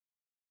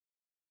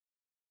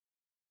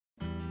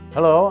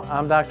Hello,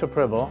 I'm Dr.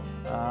 Pribble.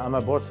 I'm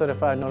a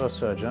board-certified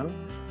neurosurgeon,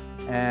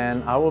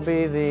 and I will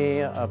be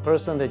the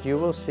person that you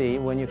will see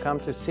when you come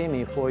to see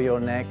me for your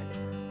neck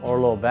or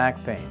low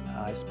back pain.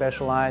 I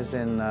specialize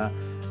in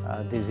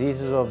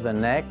diseases of the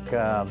neck,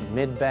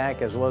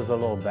 mid-back, as well as the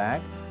low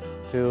back,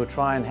 to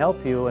try and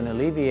help you and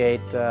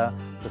alleviate the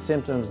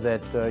symptoms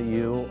that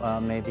you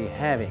may be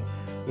having,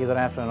 either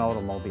after an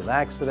automobile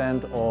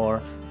accident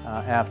or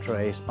after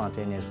a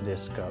spontaneous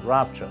disc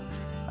rupture.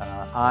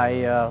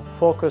 I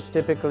focus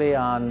typically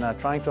on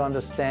trying to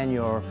understand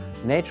your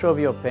nature of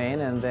your pain,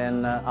 and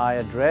then I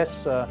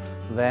address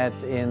that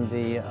in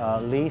the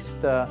least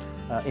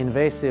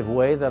invasive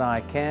way that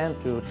I can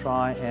to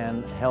try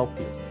and help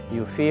you.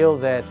 You feel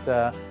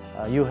that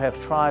you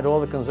have tried all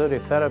the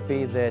conservative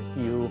therapy that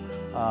you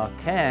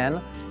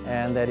can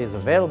and that is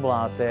available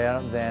out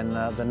there, then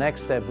the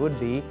next step would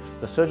be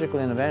the surgical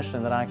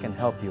intervention that I can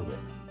help you with.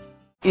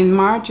 In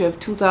March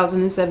of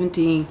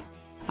 2017,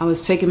 I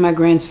was taking my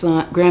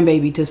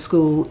grandbaby to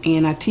school,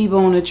 and I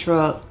T-boned a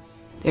truck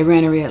that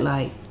ran a red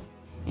light.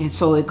 And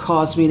so it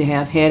caused me to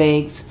have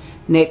headaches,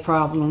 neck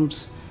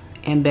problems,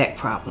 and back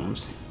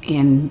problems.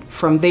 And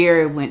from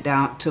there, it went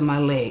down to my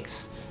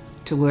legs,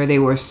 to where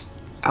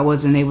I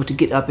wasn't able to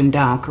get up and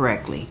down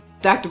correctly.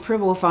 Dr.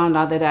 Pribble found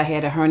out that I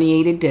had a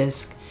herniated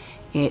disc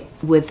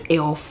with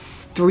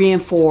L3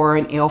 and 4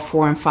 and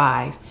L4 and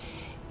 5,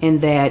 and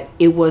that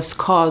it was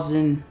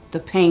causing the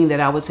pain that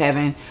I was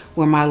having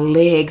where my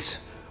legs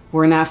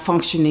were not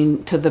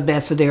functioning to the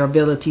best of their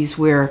abilities,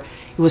 where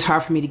it was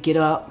hard for me to get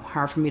up,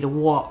 hard for me to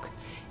walk.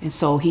 And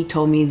so he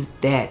told me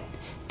that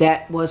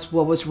that was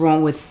what was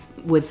wrong with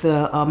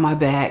my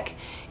back,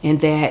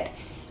 and that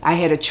I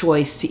had a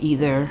choice to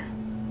either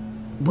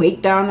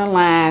wait down the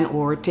line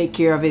or take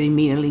care of it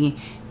immediately.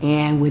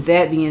 And with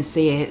that being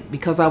said,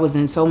 because I was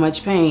in so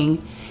much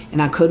pain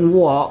and I couldn't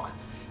walk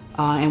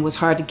and was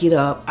hard to get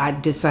up, I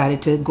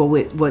decided to go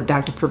with what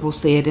Dr. Pribble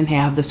said and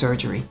have the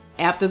surgery.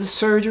 After the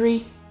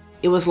surgery,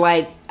 it was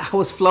like I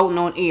was floating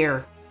on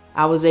air.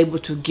 I was able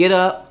to get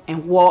up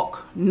and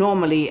walk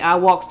normally. I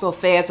walked so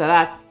fast that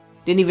I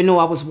didn't even know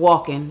I was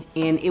walking,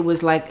 and it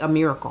was like a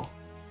miracle.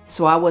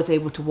 So I was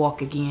able to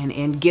walk again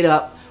and get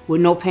up with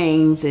no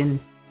pains, and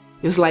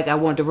it was like I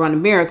wanted to run a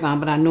marathon,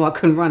 but I knew I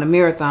couldn't run a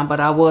marathon,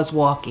 but I was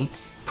walking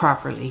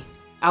properly.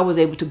 I was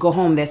able to go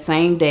home that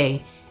same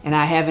day, and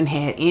I haven't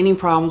had any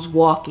problems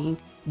walking,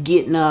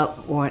 getting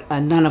up, or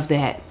none of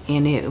that.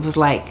 And it was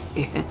like,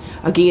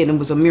 again, it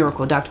was a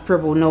miracle. Dr.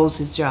 Pribble knows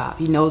his job.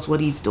 He knows what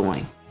he's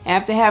doing.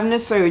 After having the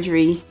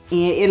surgery,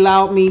 it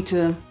allowed me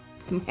to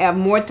have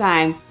more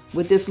time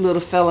with this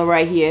little fella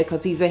right here,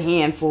 because he's a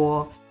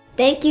handful.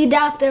 Thank you,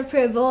 Dr.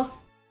 Pribble.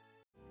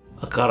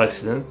 A car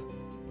accident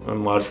on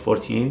March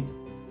 14,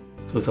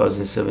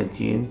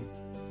 2017.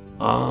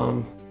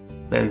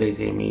 Then they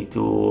take me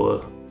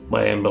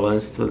by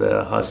ambulance to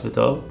the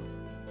hospital.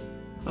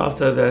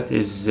 After that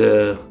is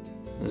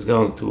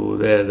going to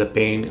the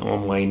pain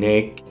on my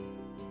neck,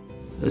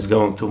 is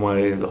going to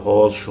the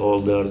whole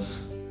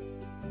shoulders,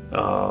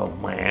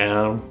 my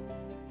arm,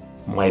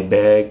 my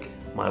back,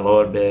 my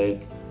lower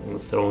back,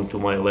 and thrown to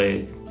my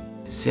leg.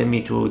 Send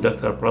me to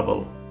Dr.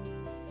 Pribble.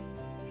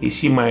 He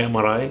see my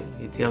MRI,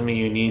 he tell me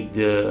you need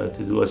to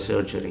do a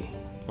surgery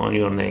on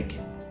your neck.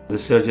 The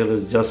surgery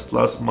is just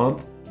last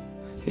month.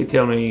 He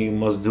tell me you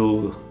must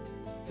do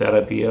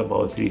therapy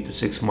about 3 to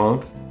 6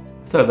 months.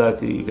 After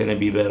that, you're gonna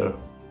be better.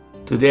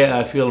 Today,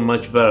 I feel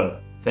much better.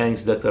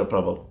 Thanks, Dr.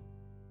 Pribble.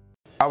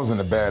 I was in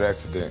a bad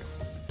accident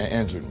and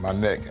injured my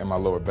neck and my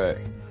lower back.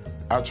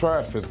 I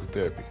tried physical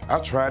therapy. I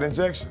tried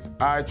injections.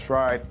 I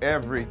tried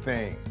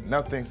everything.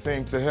 Nothing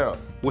seemed to help.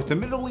 With the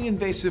minimally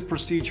invasive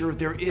procedure,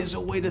 there is a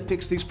way to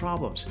fix these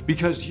problems,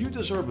 because you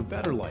deserve a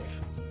better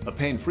life, a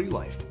pain-free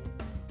life.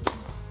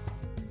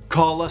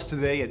 Call us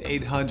today at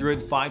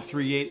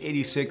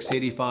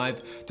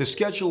 800-538-8685 to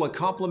schedule a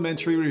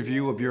complimentary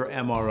review of your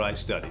MRI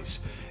studies.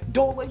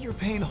 Don't let your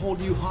pain hold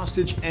you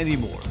hostage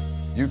anymore.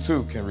 You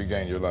too can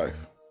regain your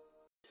life.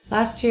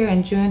 Last year,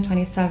 on June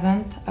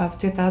 27th of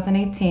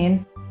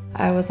 2018,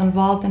 I was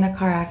involved in a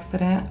car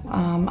accident.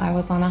 I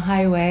was on a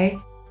highway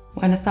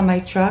when a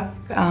semi-truck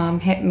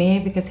hit me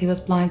because he was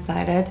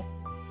blindsided.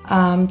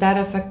 That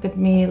affected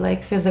me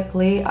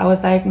physically. I was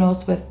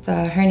diagnosed with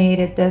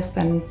herniated disc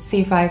and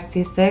C5,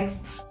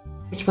 C6,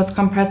 which was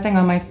compressing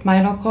on my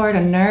spinal cord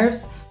and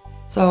nerves.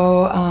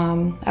 So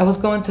I was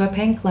going to a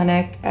pain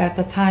clinic at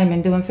the time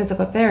and doing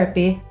physical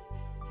therapy,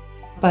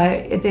 but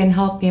it didn't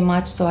help me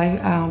much. So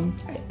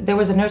there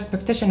was a nurse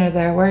practitioner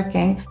there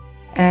working,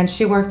 and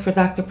she worked for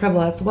Dr.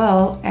 Pribble as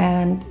well,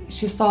 and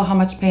she saw how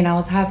much pain I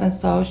was having,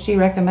 so she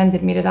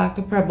recommended me to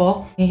Dr.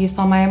 Pribble. He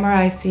saw my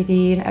MRI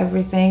CD and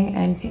everything,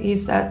 and he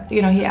said,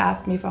 he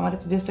asked me if I wanted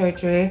to do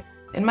surgery.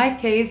 In my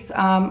case,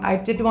 I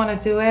did want to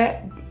do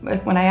it.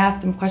 When I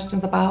asked him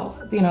questions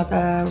about,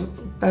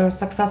 the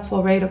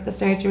successful rate of the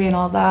surgery and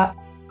all that,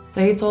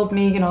 so he told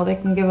me, they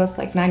can give us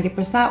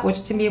 90%,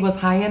 which to me was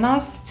high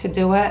enough to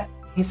do it.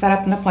 He set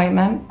up an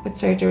appointment with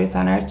Surgery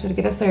Center to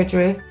get a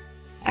surgery.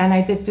 And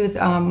I did do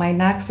my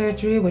neck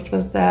surgery, which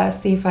was the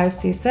C5,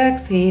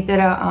 C6. He did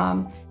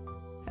a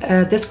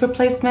a disc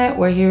replacement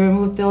where he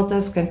removed the old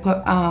disc and put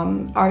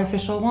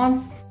artificial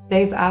ones.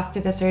 Days after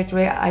the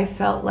surgery, I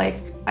felt like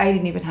I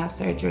didn't even have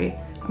surgery.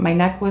 My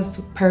neck was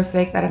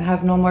perfect. I didn't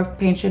have no more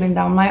pain shooting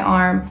down my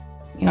arm,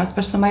 you know,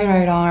 especially my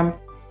right arm.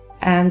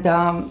 And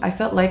I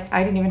felt like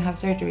I didn't even have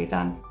surgery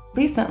done.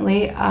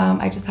 Recently,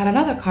 I just had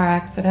another car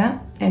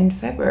accident in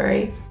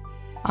February,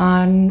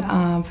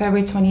 on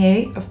February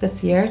 28th of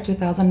this year,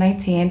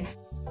 2019,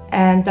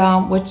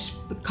 and which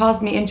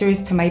caused me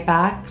injuries to my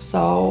back.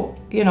 So,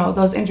 you know,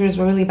 those injuries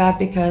were really bad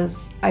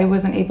because I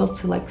wasn't able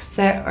to like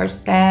sit or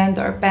stand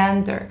or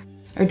bend or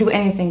do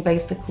anything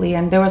basically.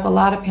 And there was a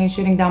lot of pain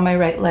shooting down my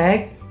right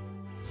leg.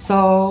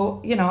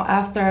 So, you know,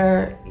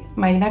 after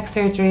my neck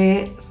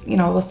surgery, you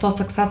know, was so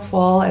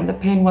successful and the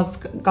pain was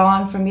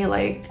gone for me,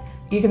 like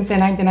you can say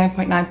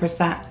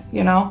 99.9%,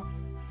 you know?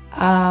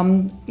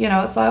 You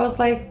know, so I was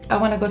like, I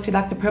want to go see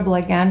Dr. Pribble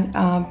again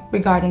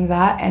regarding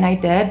that, and I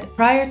did.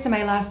 Prior to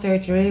my last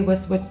surgery,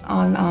 which was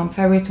on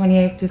February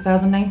 28th,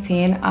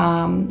 2019,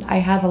 I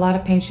had a lot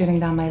of pain shooting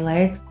down my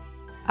legs.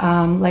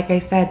 Like I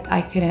said,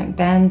 I couldn't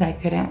bend, I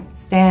couldn't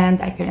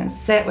stand, I couldn't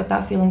sit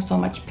without feeling so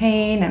much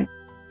pain, and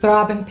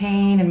throbbing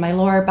pain in my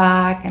lower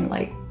back, and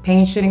like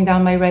pain shooting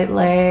down my right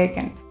leg,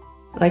 and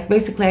like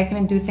basically I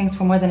couldn't do things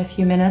for more than a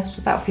few minutes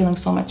without feeling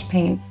so much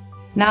pain.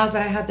 Now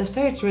that I had the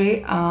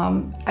surgery,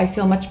 I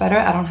feel much better.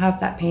 I don't have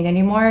that pain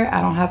anymore.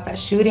 I don't have that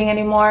shooting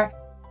anymore.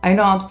 I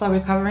know I'm still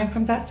recovering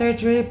from that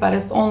surgery, but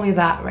it's only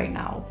that right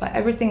now. But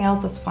everything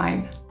else is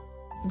fine.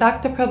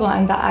 Dr. Pribble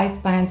and the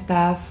Ispine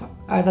staff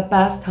are the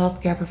best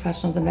healthcare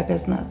professionals in the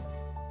business.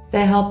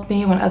 They helped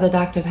me when other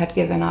doctors had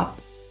given up.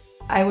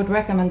 I would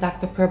recommend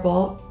Dr.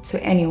 Pribble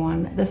to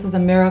anyone. This is a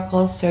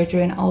miracle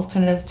surgery, an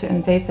alternative to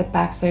invasive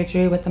back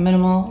surgery with a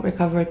minimal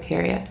recovery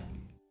period.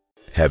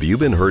 Have you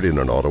been hurt in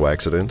an auto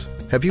accident?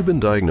 Have you been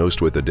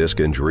diagnosed with a disc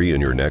injury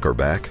in your neck or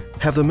back?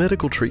 Have the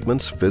medical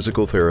treatments,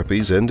 physical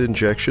therapies, and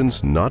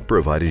injections not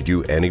provided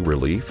you any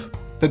relief?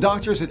 The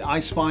doctors at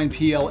Ispine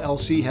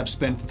PLLC have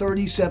spent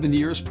 37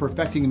 years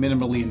perfecting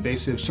minimally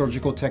invasive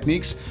surgical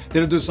techniques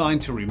that are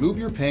designed to remove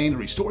your pain,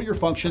 restore your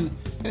function,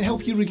 and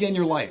help you regain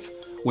your life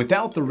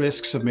without the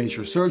risks of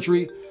major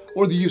surgery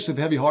or the use of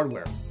heavy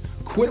hardware.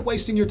 Quit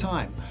wasting your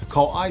time.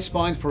 Call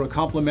Ispine for a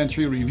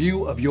complimentary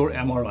review of your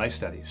MRI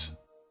studies.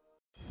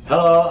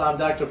 Hello, I'm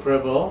Dr.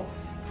 Pribble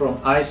from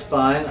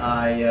Ispine.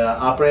 I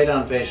operate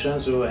on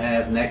patients who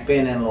have neck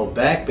pain and low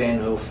back pain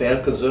who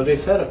failed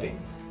conservative therapy.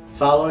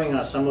 Following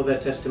are some of their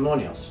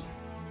testimonials.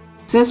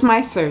 Since my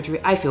surgery,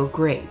 I feel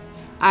great.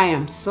 I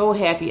am so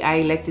happy I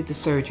elected the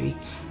surgery.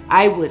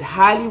 I would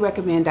highly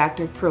recommend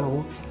Dr.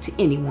 Pribble to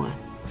anyone.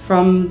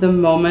 From the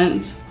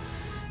moment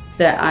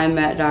that I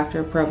met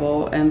Dr.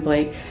 Pribble and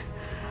Blake,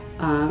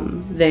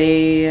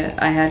 I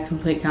had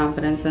complete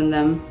confidence in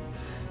them.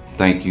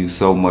 Thank you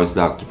so much,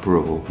 Dr.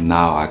 Pribble.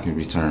 Now I can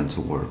return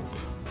to work.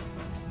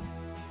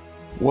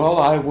 Well,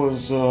 I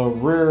was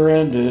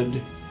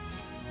rear-ended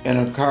in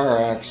a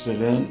car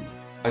accident.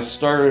 I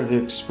started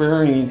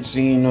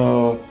experiencing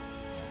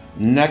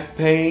neck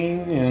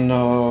pain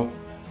and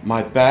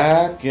my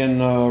back and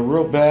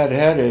real bad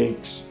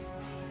headaches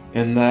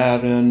and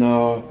that, and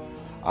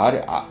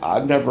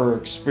I never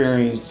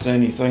experienced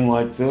anything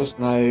like this.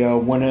 And I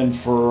went in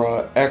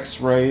for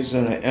x-rays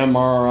and an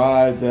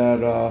MRI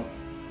that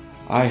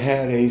I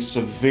had a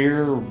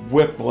severe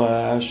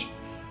whiplash,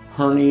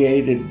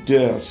 herniated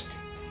disc,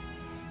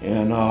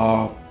 and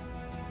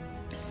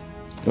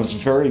it was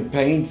very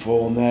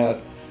painful, and that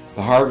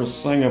the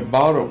hardest thing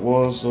about it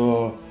was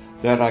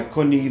that I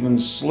couldn't even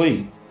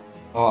sleep.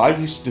 I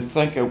used to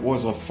think it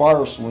was a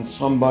farce when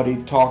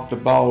somebody talked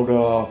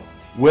about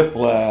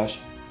whiplash.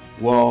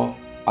 Well,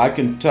 I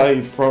can tell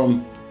you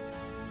from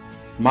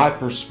my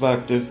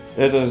perspective,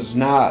 it is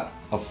not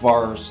a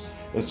farce.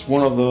 It's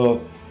one of the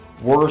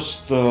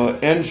worst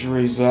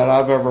injuries that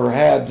I've ever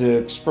had to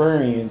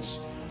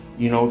experience,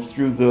 you know,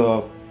 through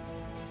the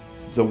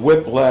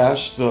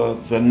whiplash,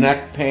 the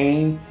neck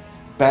pain,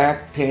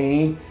 back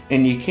pain,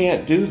 and you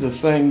can't do the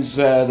things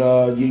that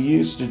you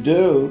used to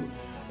do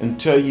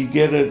until you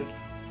get it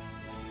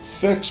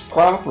fixed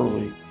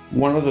properly.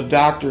 One of the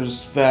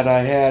doctors that I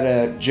had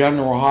at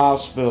General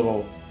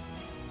Hospital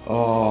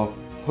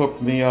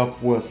hooked me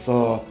up with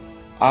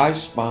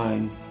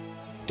Ispine.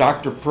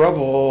 Dr.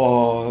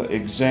 Pribble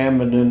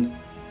examined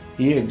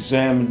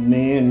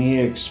me, and he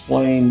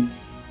explained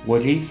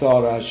what he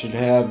thought I should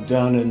have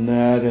done in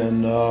that,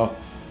 and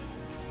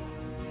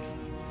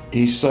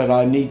he said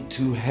I need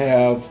to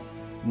have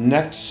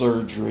neck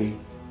surgery.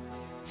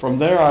 From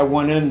there I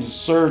went into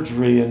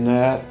surgery and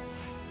that,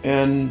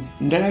 and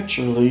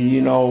naturally,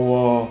 you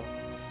know,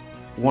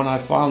 when I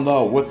found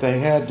out what they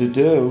had to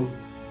do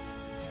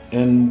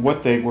and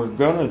what they were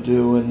gonna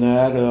do in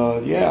that,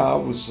 yeah,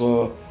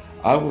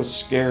 I was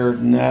scared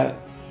in that.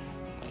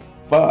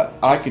 But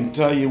I can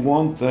tell you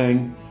one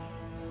thing,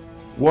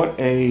 what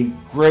a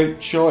great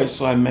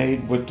choice I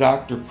made with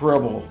Dr.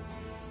 Pribble.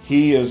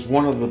 He is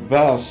one of the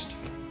best,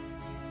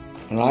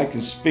 and I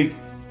can speak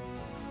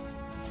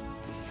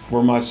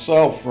for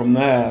myself from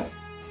that.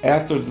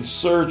 After the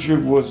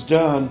surgery was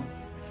done,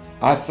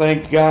 I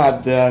thank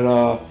God that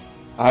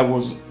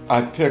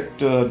I picked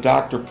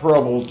Dr.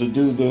 Preble to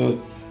do the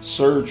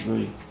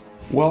surgery.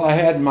 Well, I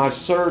had my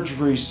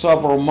surgery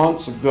several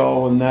months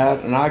ago and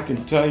I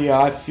can tell you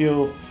I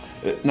feel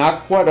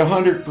not quite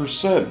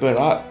 100%,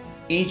 but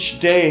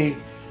each day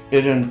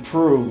it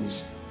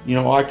improves. You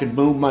know, I can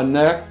move my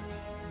neck,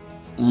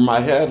 my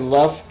head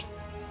left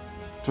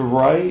to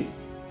right,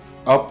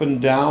 up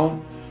and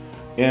down,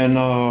 and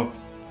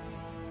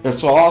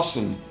it's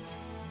awesome.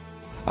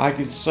 I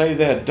could say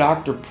that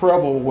Dr.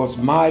 Preble was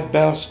my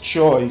best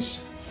choice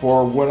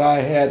for what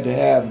I had to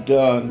have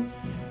done.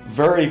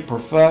 Very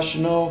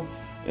professional,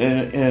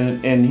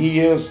 and he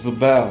is the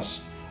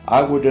best.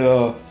 I would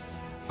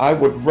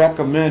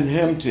recommend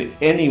him to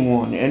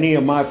anyone, any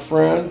of my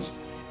friends,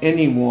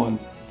 anyone,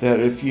 that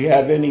if you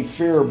have any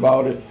fear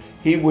about it,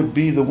 he would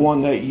be the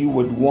one that you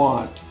would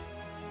want.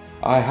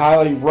 I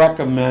highly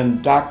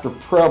recommend Dr.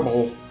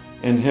 Preble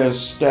and his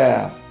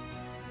staff.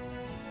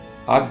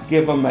 I'd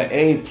give them an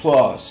A+.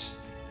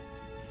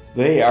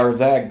 They are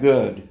that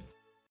good.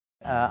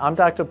 I'm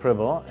Dr.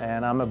 Preble,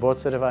 and I'm a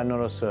board-certified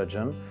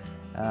neurosurgeon.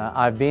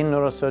 I've been a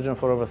neurosurgeon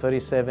for over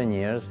 37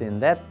 years. In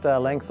that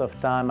length of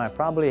time, I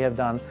probably have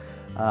done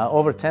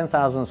over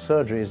 10,000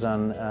 surgeries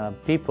on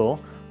people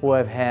who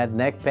have had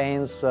neck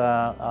pains,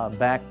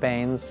 back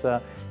pains,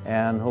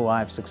 and who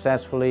I've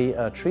successfully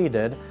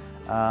treated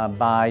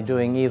by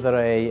doing either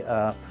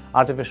a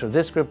artificial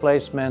disc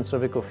replacement,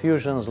 cervical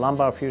fusions,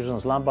 lumbar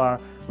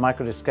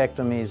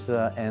microdiscectomies,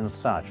 and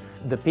such.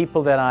 The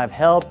people that I've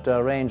helped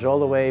range all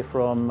the way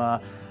from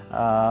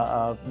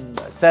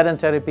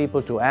sedentary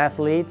people to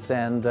athletes,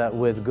 and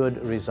with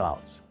good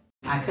results.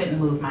 I couldn't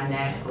move my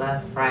neck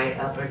left, right,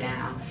 up or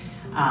down.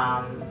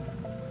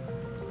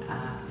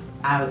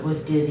 I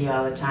was dizzy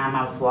all the time.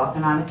 I was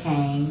walking on a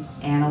cane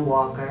and a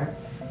walker.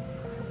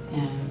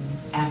 And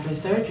after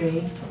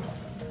surgery,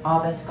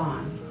 all that's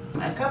gone.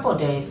 A couple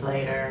days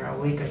later, a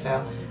week or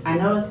so, I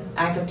noticed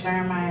I could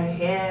turn my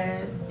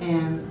head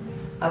and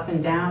up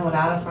and down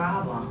without a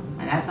problem.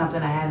 And that's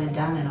something I hadn't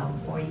done in over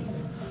 4 years.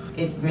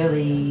 It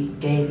really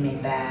gave me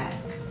back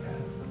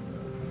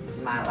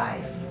my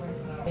life.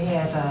 He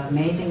has an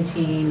amazing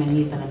team, and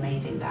he's an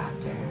amazing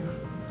doctor.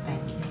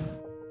 Thank you.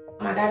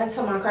 I got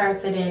into my car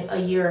accident a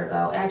year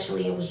ago.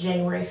 Actually, it was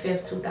January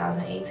 5th,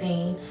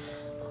 2018.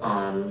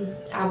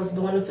 I was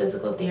doing the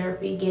physical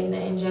therapy, getting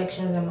the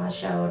injections in my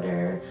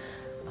shoulder,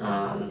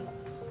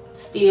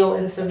 still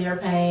in severe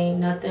pain.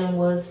 Nothing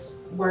was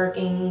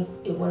working.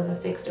 It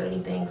wasn't fixed or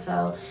anything.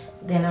 So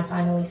then I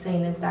finally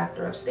seen this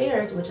doctor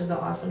upstairs, which is an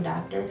awesome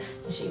doctor,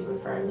 and she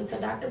referred me to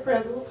Dr.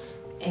 Preble,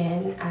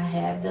 and I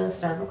had the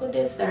cervical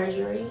disc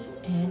surgery,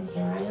 and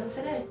here I am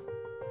today.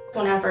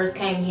 When I first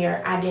came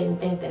here, I didn't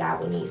think that I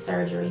would need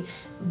surgery,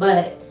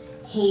 but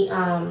he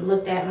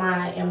looked at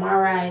my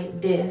MRI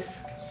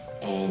disc,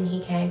 and he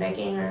came back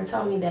in here and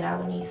told me that I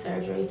would need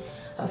surgery.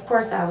 Of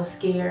course, I was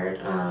scared,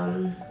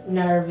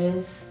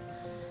 nervous,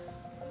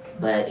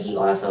 but he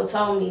also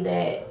told me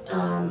that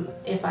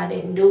if I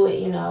didn't do it,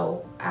 you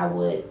know, I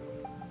would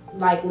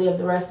live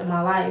the rest of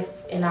my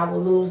life, and I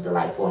would lose the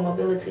full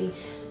mobility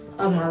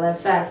of my left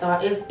side. So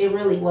it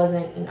really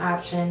wasn't an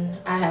option.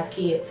 I have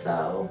kids,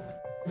 so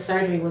the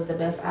surgery was the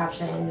best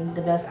option and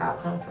the best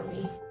outcome for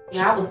me.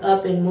 I was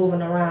up and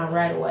moving around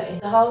right away.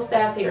 The whole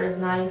staff here is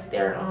nice.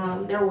 They're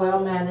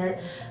well-mannered,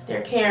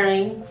 they're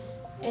caring,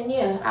 and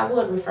yeah, I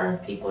would refer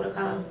people to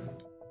come.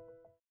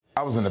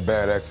 I was in a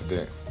bad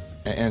accident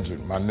and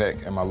injured my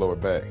neck and my lower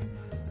back.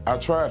 I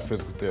tried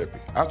physical therapy.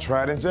 I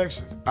tried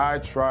injections. I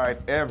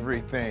tried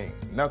everything.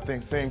 Nothing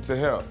seemed to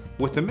help.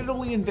 With the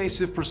minimally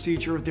invasive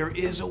procedure, there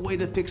is a way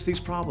to fix these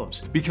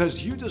problems,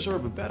 because you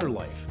deserve a better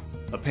life,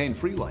 a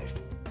pain-free life.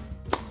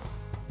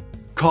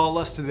 Call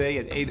us today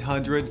at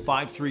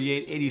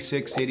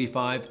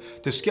 800-538-8685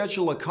 to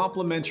schedule a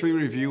complimentary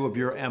review of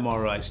your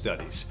MRI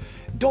studies.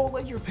 Don't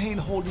let your pain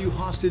hold you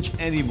hostage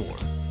anymore.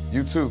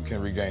 You too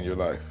can regain your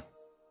life.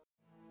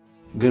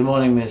 Good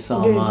morning, Miss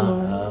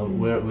Salma.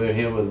 We're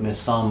here with Miss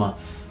Salma,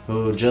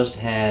 who just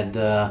had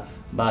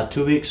about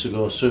 2 weeks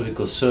ago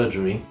cervical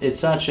surgery. It's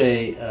such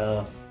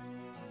a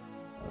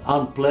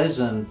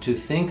unpleasant to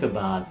think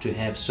about to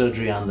have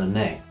surgery on the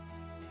neck.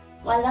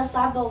 ولا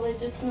صعبة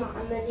ولدتنا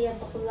عملية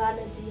بخلال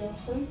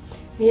ديالهم.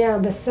 Yeah,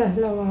 بس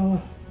سهلة واو.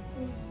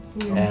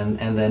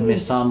 And then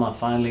Miss Salma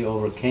finally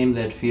overcame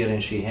that fear,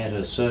 and she had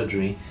her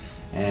surgery.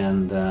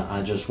 And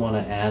I just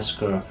want to ask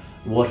her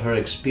what her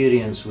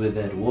experience with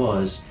that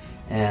was,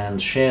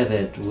 and share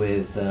that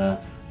with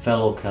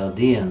fellow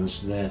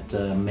Chaldeans that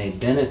may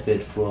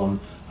benefit from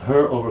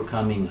her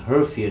overcoming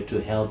her fear to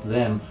help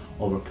them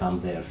overcome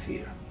their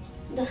fear.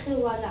 دخل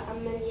ولا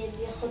عملية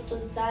بياخدوا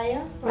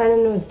زداية. أنا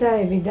إنه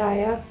زداية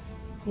بداية.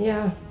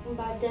 يا.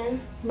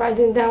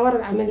 بعدين داور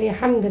العملية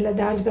الحمد لله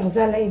داول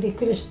بغزالة إيدي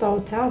كلش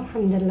طوتها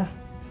والحمد لله.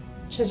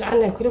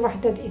 شجعنا كل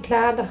واحدة قلت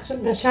لها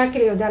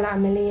مشاكل يودال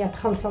العملية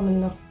تخلصوا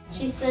منه.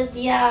 She said,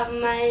 yeah,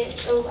 I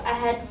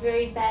had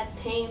very bad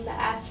pain, but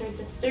after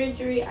the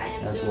surgery, I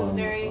am doing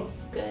very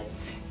good.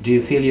 Do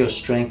you feel your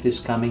strength is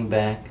coming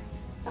back?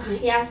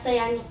 يعسى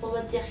يعني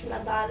قوتي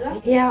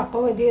لدارة. يا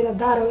قوتي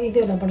لدارة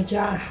وإيدي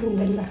لبرجع الحمد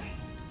لله.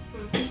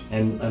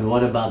 And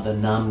what about the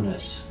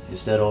numbness?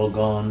 Is that all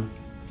gone?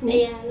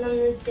 إيه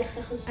نمنز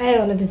يخخ.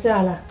 أيوة ولا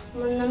بزالة.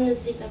 من نمنز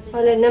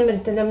ولا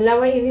نمرت نملا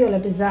وإيدي ولا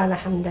بزالة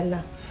الحمد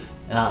لله.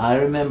 Now I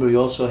remember you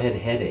also had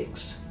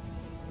headaches.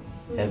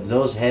 Have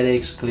those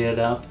headaches cleared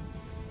up?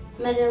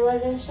 مرة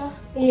ورشة.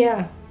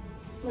 Yeah.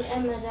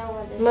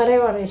 مرة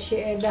ورا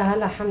شيء ده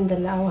هلا الحمد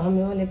لله أوهم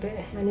ولا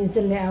يعني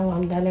زلي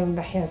أوهم ده لهم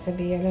بحياة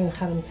سبية لهم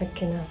خال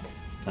مسكنات.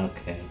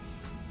 Okay.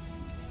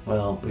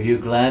 Well, were you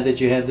glad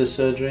that you had this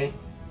surgery?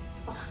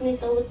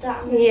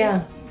 Yeah.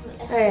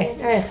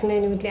 إيه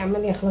خليني بدي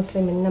أعمل يخلص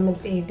لي من نمد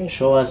بإيدي.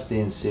 Show us the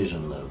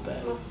incision a little bit.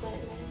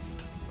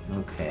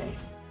 Okay.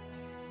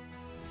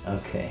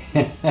 Okay.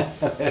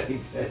 Very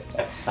good.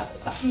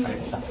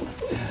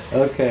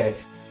 Okay.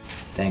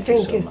 Thank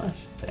you so much.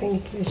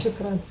 Thank you.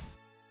 شكرا.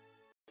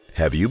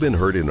 Have you been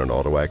hurt in an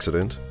auto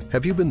accident?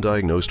 Have you been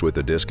diagnosed with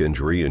a disc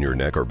injury in your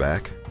neck or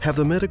back? Have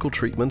the medical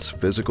treatments,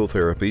 physical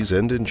therapies,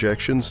 and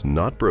injections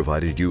not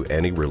provided you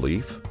any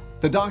relief?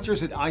 The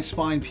doctors at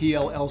Ispine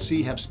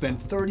PLLC have spent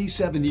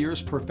 37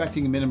 years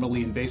perfecting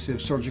minimally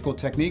invasive surgical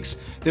techniques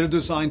that are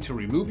designed to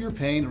remove your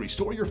pain,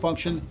 restore your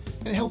function,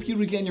 and help you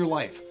regain your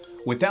life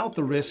without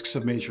the risks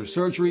of major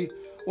surgery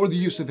or the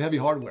use of heavy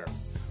hardware.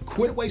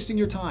 Quit wasting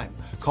your time.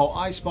 Call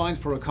Ispine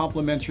for a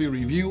complimentary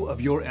review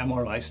of your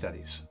MRI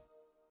studies.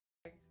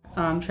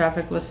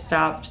 Traffic was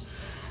stopped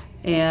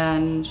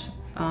and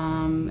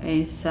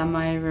a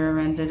semi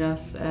rear-ended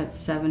us at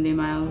 70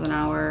 miles an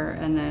hour,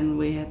 and then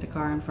we hit the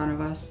car in front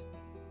of us.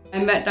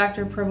 I met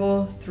Dr.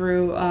 Pribble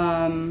through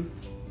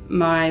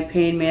my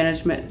pain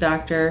management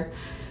doctor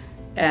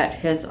at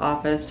his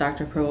office.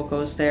 Dr. Pribble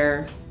goes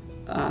there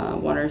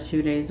 1 or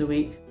 2 days a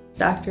week.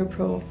 Dr.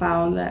 Pribble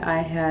found that I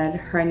had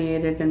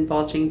herniated and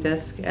bulging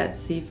disc at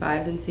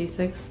C5 and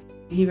C6.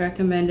 He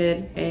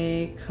recommended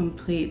a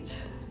complete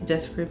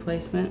disc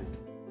replacement.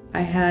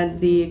 I had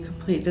the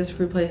complete disc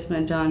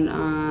replacement done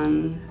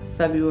on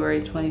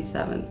February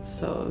 27th,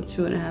 so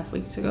 2.5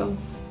 weeks ago.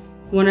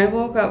 When I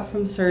woke up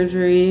from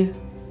surgery,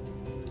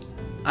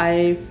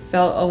 I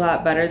felt a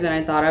lot better than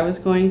I thought I was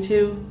going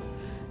to.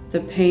 The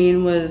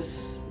pain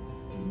was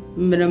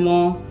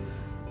minimal,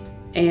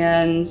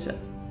 and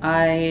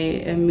I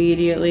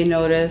immediately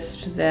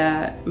noticed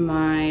that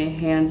my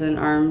hands and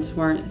arms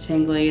weren't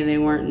tingly, they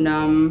weren't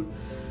numb.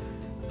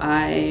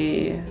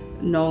 I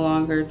no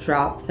longer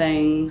drop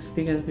things,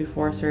 because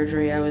before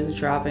surgery I was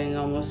dropping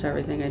almost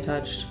everything I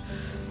touched,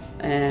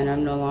 and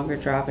I'm no longer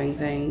dropping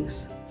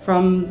things.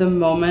 From the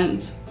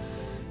moment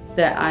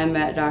that I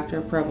met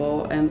Dr.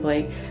 Pribble and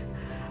Blake,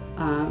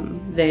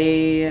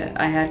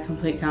 I had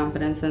complete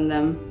confidence in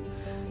them.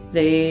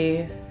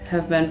 They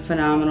have been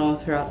phenomenal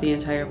throughout the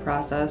entire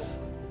process,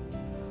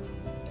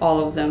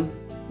 all of them.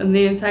 And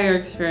the entire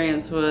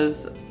experience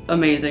was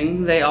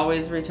amazing. They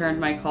always returned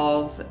my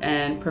calls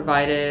and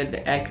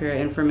provided accurate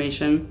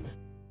information.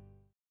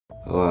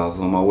 I was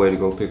on my way to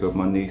go pick up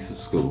my niece from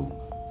school.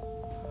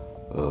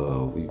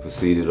 We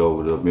proceeded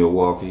over to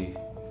Milwaukee,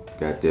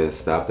 got there,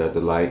 stopped at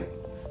the light,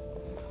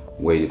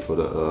 waited for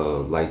the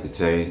light to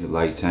change. The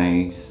light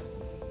changed.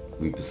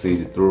 We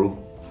proceeded through.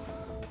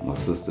 My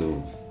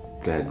sister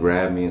got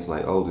grabbed me. It's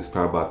like, oh, this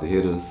car about to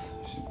hit us.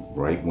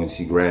 Right when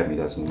she grabbed me,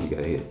 that's when we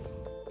got hit.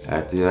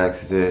 After the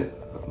accident,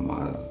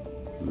 my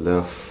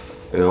left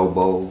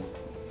elbow,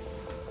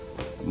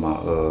 my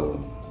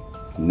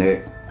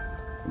neck,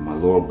 and my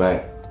lower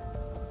back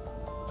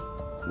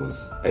was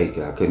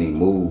aching. I couldn't even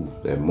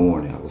move that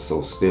morning. I was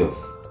so stiff.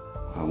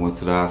 I went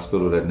to the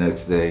hospital that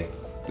next day,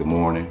 the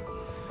morning,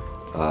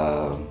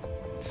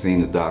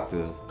 seen the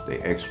doctor. They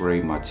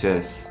x-rayed my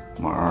chest,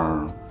 my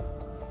arm,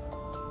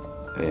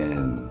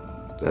 and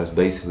that's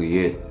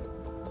basically it.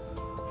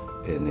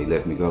 And they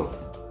let me go.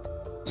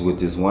 I was with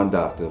this one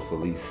doctor for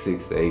at least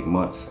 6 to 8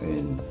 months,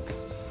 and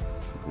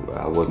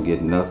I wasn't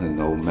getting nothing,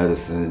 no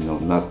medicine, no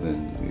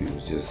nothing. He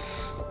was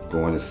just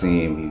going to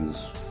see him. He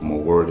was more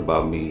worried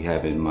about me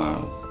having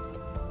my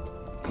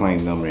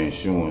claim number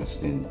insurance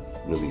than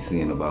really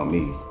seeing about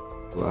me.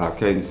 Well, I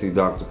came to see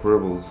Dr.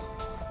 Pribble,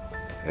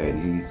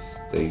 and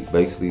they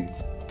basically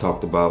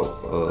talked about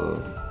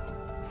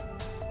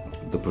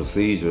the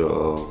procedure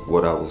of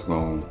what I was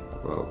going to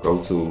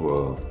go to,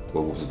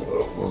 what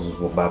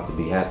was about to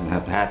be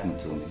happening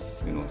to me,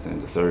 you know what I'm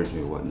saying, the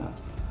surgery or whatnot.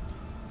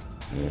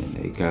 And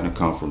they kind of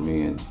comforted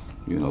me and,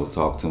 you know,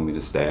 talked to me.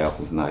 The staff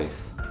was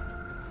nice.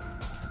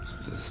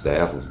 The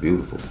staff was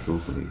beautiful,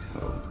 truthfully.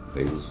 So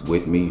they was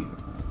with me,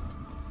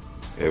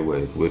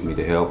 everybody was with me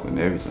to help and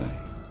everything.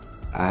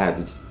 I had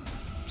the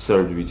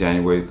surgery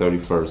January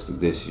 31st of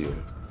this year.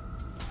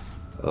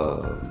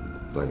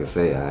 Like I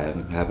say, I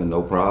am having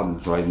no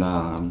problems right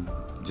now. I'm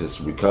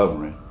just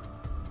recovering.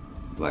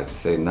 Like I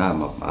say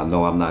now, I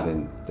know I'm not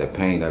in that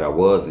pain that I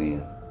was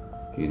in.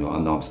 You know, I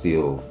know I'm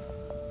still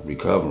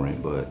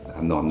recovering, but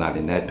I know I'm not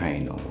in that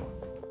pain no more.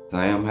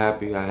 I am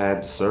happy I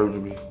had the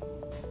surgery,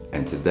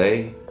 and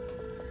today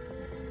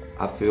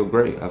I feel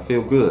great. I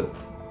feel good.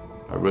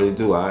 I really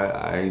do.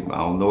 I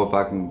don't know if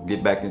I can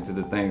get back into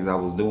the things I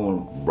was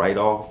doing right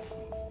off.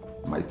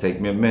 It might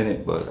take me a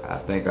minute, but I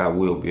think I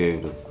will be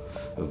able to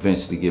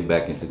eventually get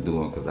back into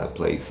doing, because I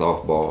played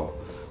softball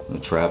on a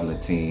traveling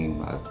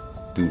team. I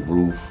do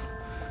roof,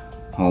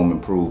 home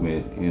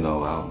improvement. You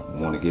know, I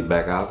want to get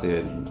back out there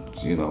and,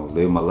 you know,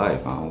 live my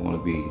life. I don't want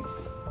to be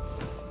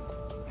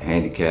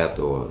handicapped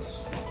or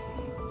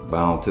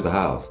bound to the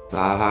house.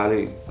 I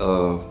highly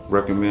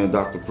recommend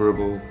Dr.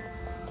 Pribble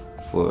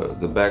for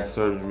the back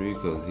surgery,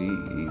 because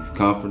he's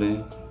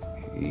confident.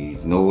 He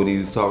know what he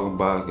was talking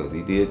about, because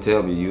he did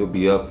tell me you'll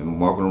be up and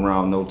walking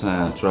around no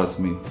time, trust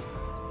me.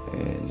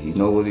 And he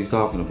know what he's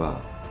talking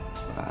about.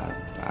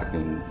 I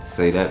can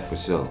say that for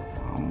sure.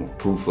 I'm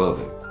proof of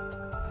it.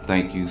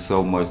 Thank you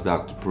so much,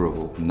 Dr.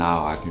 Pribble.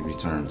 Now I can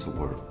return to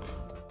work.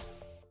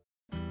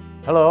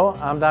 Hello,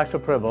 I'm Dr.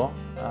 Pribble.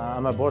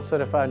 I'm a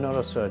board-certified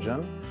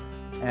neurosurgeon,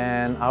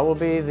 and I will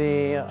be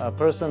the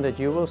person that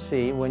you will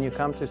see when you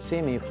come to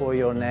see me for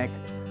your neck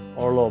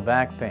or low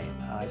back pain.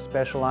 I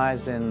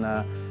specialize in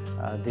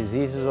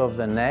diseases of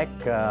the neck,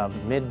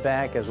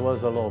 mid-back, as well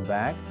as the low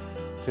back,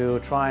 to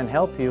try and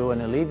help you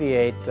and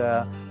alleviate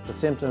the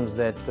symptoms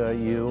that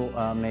you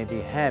may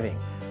be having,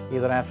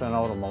 either after an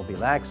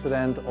automobile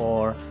accident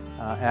or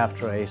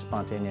after a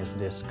spontaneous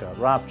disc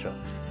rupture.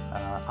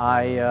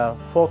 I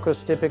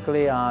focus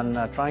typically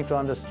on trying to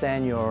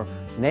understand your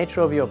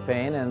nature of your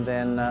pain, and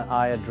then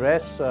I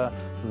address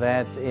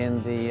that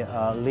in the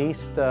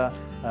least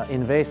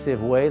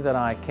invasive way that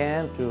I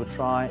can to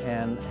try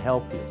and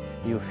help you.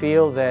 You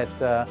feel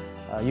that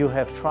you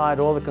have tried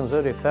all the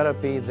conservative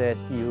therapy that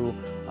you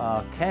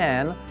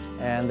can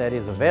and that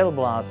is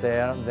available out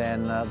there,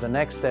 then the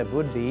next step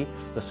would be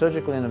the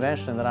surgical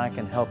intervention that I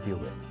can help you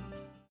with.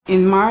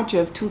 In March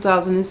of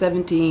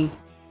 2017,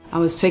 I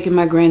was taking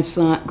my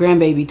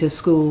grandbaby to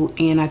school,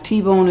 and I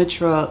T-boned a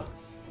truck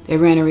that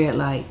ran a red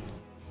light.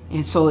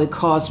 And so it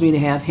caused me to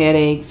have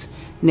headaches,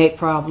 neck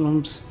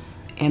problems,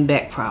 and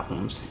back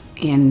problems.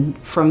 And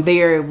from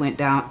there, it went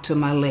down to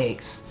my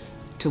legs,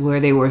 to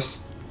where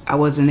I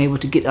wasn't able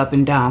to get up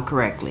and down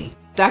correctly.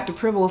 Dr.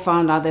 Pribble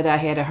found out that I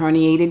had a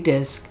herniated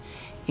disc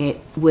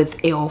with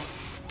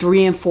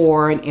L3 and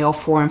 4 and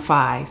L4 and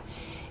 5,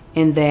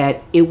 and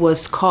that it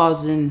was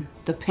causing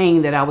the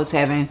pain that I was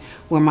having,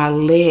 where my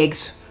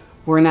legs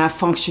were not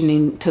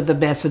functioning to the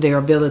best of their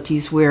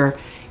abilities, where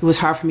it was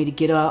hard for me to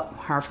get up,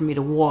 hard for me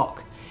to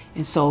walk.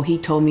 And so he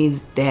told me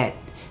that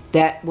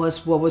that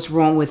was what was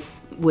wrong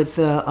with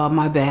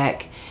my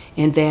back,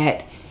 and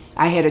that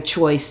I had a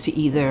choice to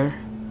either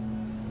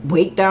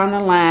wait down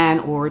the line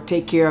or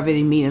take care of it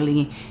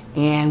immediately.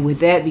 And with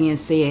that being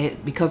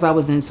said, because I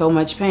was in so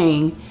much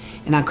pain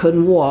and I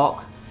couldn't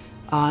walk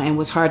and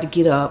was hard to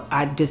get up,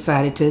 I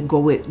decided to go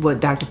with what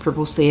Dr.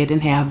 Pribble said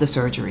and have the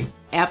surgery.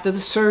 After the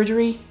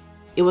surgery,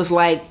 it was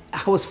like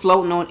I was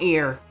floating on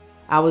air.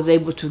 I was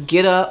able to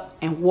get up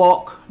and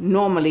walk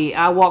normally.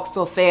 I walked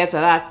so fast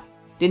that I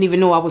didn't even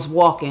know I was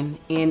walking,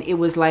 and it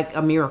was like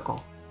a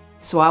miracle.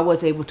 So I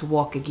was able to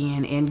walk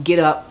again and get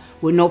up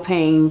with no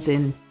pains,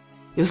 and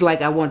it was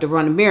like I wanted to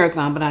run a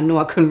marathon, but I knew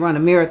I couldn't run a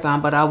marathon,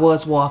 but I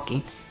was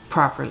walking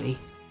properly.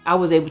 I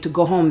was able to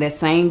go home that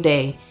same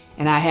day,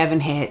 and I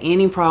haven't had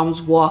any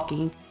problems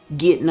walking,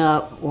 getting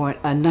up, or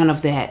none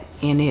of that.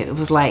 And it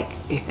was like,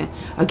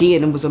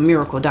 again, it was a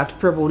miracle. Dr.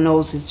 Pribble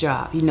knows his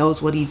job. He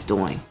knows what he's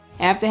doing.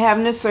 After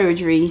having the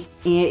surgery,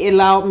 it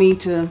allowed me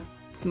to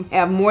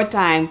have more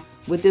time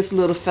with this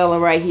little fella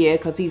right here,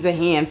 because he's a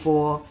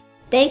handful.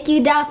 Thank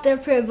you, Dr.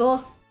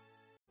 Pribble.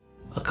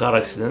 A car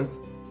accident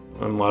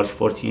on March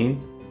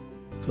 14,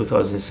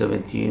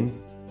 2017.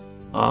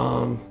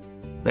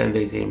 Then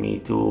they take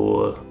me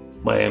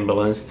by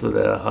ambulance to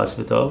the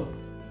hospital.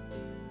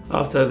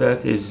 After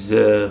that is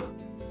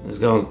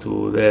going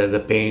to the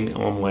pain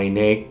on my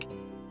neck.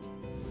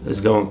 It's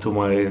going to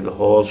the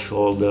whole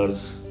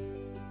shoulders,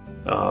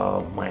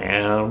 my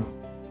arm,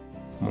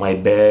 my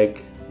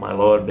back, my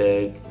lower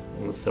back,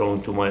 and thrown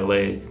to my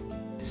leg.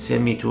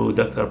 Send me to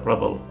Dr.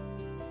 Pribble.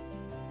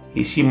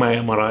 He see my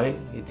MRI.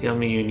 He tell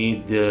me you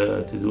need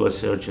to do a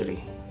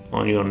surgery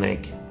on your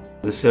neck.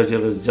 The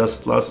surgery is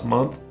just last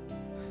month.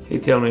 He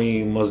tell me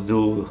you must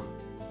do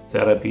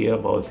therapy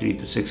about 3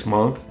 to 6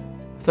 months.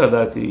 After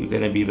that, you're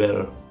gonna be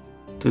better.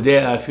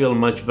 Today, I feel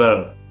much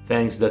better.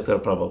 Thanks, Dr.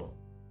 Pribble.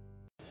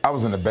 I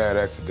was in a bad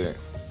accident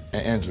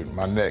and injured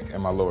my neck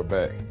and my lower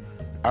back.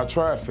 I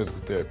tried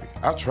physical therapy.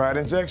 I tried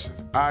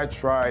injections. I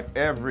tried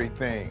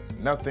everything.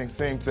 Nothing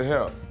seemed to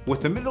help.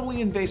 With the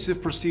minimally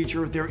invasive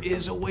procedure, there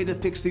is a way to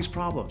fix these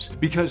problems,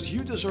 because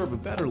you deserve a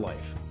better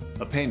life,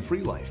 a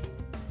pain-free life.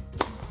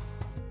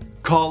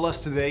 Call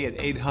us today at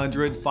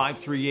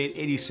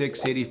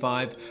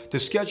 800-538-8685 to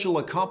schedule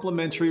a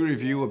complimentary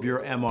review of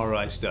your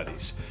MRI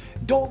studies.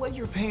 Don't let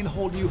your pain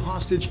hold you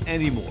hostage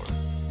anymore.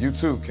 You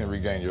too can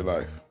regain your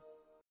life.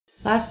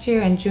 Last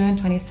year, on June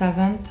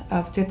 27th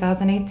of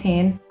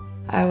 2018,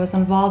 I was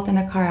involved in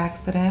a car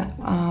accident.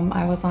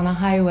 I was on a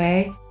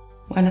highway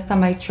when a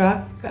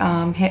semi-truck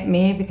hit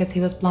me because he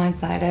was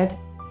blindsided.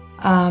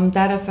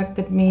 That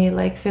affected me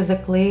like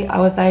physically. I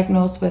was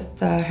diagnosed with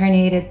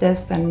herniated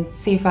discs and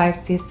C5,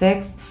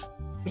 C6,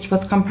 which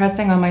was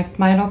compressing on my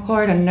spinal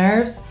cord and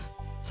nerves.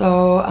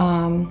 So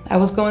I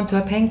was going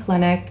to a pain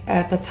clinic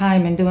at the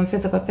time and doing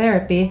physical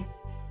therapy,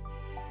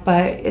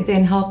 but it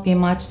didn't help me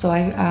much. So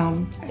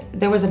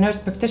there was a nurse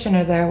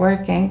practitioner there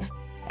working,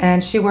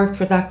 and she worked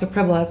for Dr.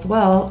 Pribble as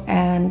well,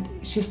 and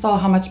she saw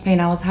how much pain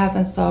I was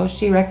having, so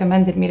she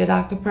recommended me to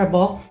Dr.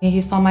 Pribble.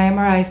 He saw my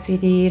MRI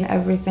CD and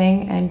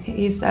everything, and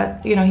he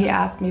said, he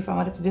asked me if I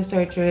wanted to do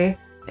surgery.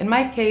 In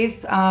my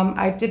case,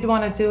 I did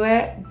want to do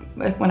it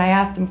when I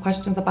asked him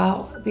questions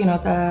about,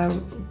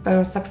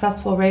 the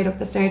successful rate of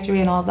the surgery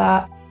and all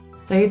that.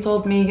 So he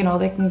told me,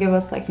 they can give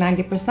us like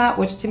 90%,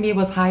 which to me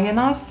was high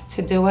enough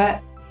to do it.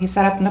 He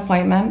set up an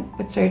appointment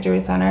with Surgery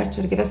Center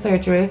to get a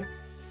surgery.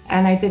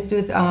 And I did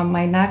do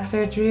my neck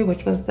surgery,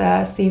 which was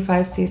the C5,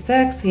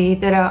 C6. He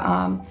did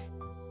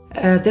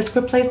a disc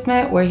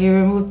replacement where he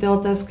removed the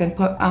old disc and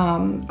put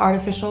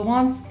artificial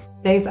ones.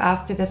 Days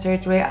after the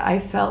surgery, I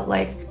felt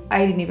like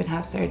I didn't even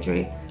have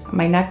surgery.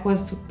 My neck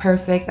was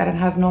perfect. I didn't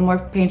have no more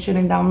pain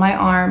shooting down my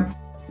arm,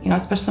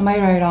 especially my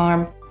right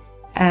arm.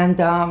 And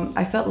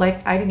I felt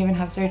like I didn't even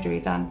have surgery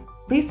done.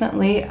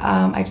 Recently,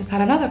 I just had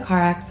another car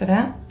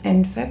accident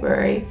in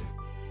February.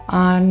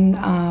 On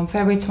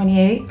February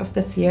 28th of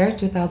this year,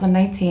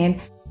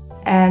 2019,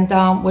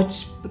 and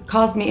which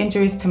caused me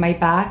injuries to my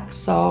back.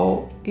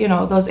 So,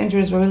 those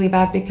injuries were really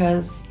bad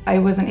because I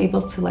wasn't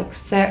able to like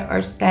sit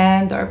or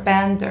stand or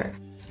bend or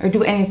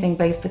do anything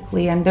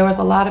basically. And there was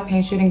a lot of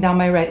pain shooting down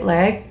my right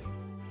leg.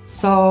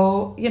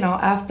 So,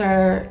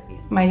 after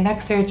my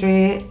neck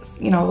surgery,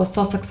 was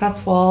so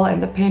successful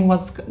and the pain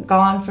was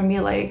gone for me,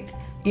 like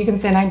you can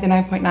say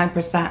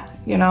 99.9%,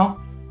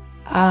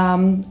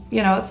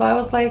 so I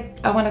was like,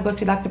 I want to go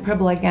see Dr.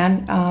 Pribble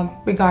again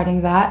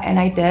regarding that, and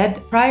I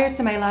did. Prior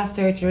to my last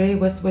surgery,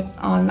 which was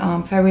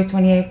on February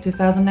 28th,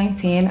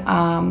 2019,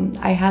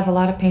 I had a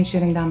lot of pain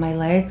shooting down my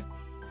legs.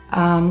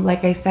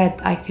 Like I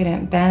said, I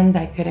couldn't bend,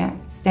 I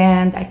couldn't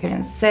stand, I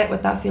couldn't sit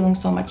without feeling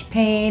so much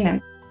pain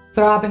and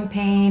throbbing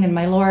pain in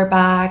my lower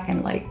back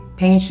and like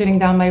pain shooting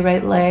down my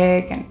right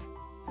leg, and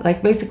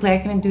like basically I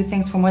couldn't do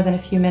things for more than a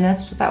few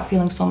minutes without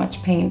feeling so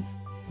much pain.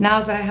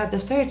 Now that I had the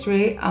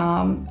surgery,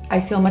 I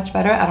feel much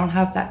better. I don't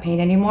have that pain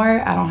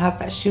anymore. I don't have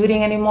that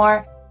shooting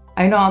anymore.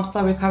 I know I'm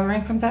still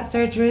recovering from that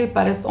surgery,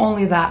 but it's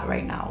only that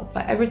right now.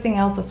 But everything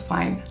else is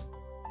fine.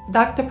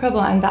 Dr.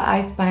 Pribble and the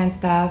Ispine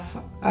staff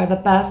are the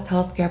best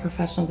healthcare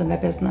professionals in the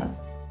business.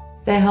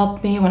 They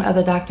helped me when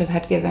other doctors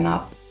had given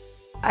up.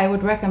 I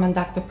would recommend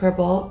Dr.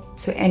 Pribble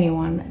to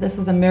anyone. This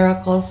is a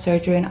miracle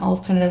surgery, an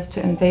alternative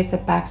to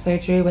invasive back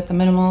surgery with a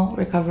minimal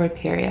recovery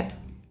period.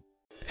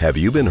 Have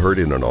you been hurt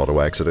in an auto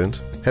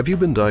accident? Have you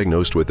been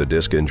diagnosed with a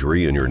disc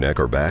injury in your neck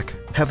or back?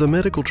 Have the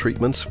medical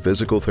treatments,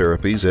 physical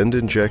therapies, and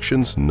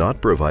injections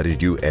not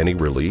provided you any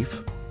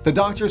relief? The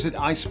doctors at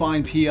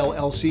Ispine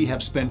PLLC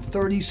have spent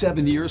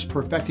 37 years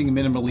perfecting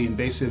minimally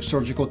invasive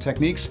surgical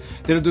techniques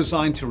that are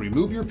designed to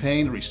remove your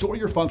pain, restore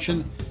your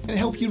function, and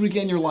help you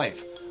regain your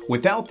life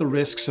without the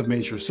risks of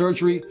major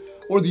surgery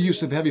or the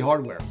use of heavy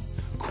hardware.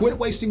 Quit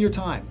wasting your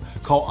time.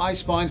 Call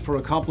Ispine for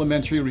a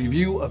complimentary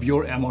review of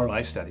your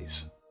MRI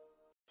studies.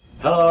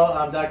 Hello,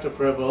 I'm Dr.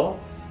 Pribble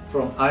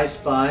from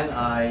Ispine.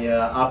 I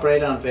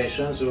operate on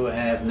patients who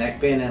have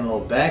neck pain and low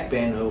back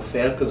pain who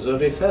failed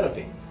conservative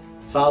therapy.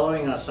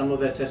 Following are some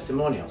of their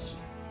testimonials.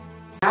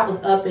 I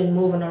was up and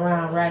moving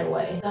around right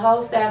away. The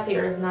whole staff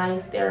here is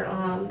nice. They're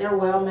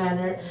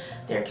well-mannered.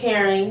 They're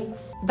caring.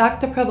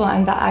 Dr. Pribble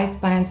and the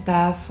Ispine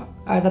staff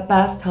are the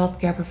best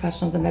healthcare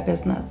professionals in the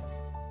business.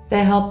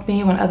 They helped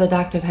me when other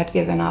doctors had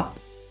given up.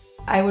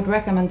 I would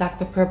recommend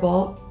Dr.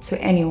 Pribble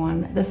to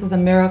anyone. This is a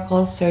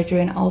miracle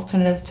surgery, an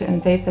alternative to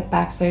invasive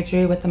back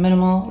surgery with a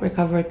minimal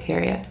recovery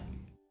period.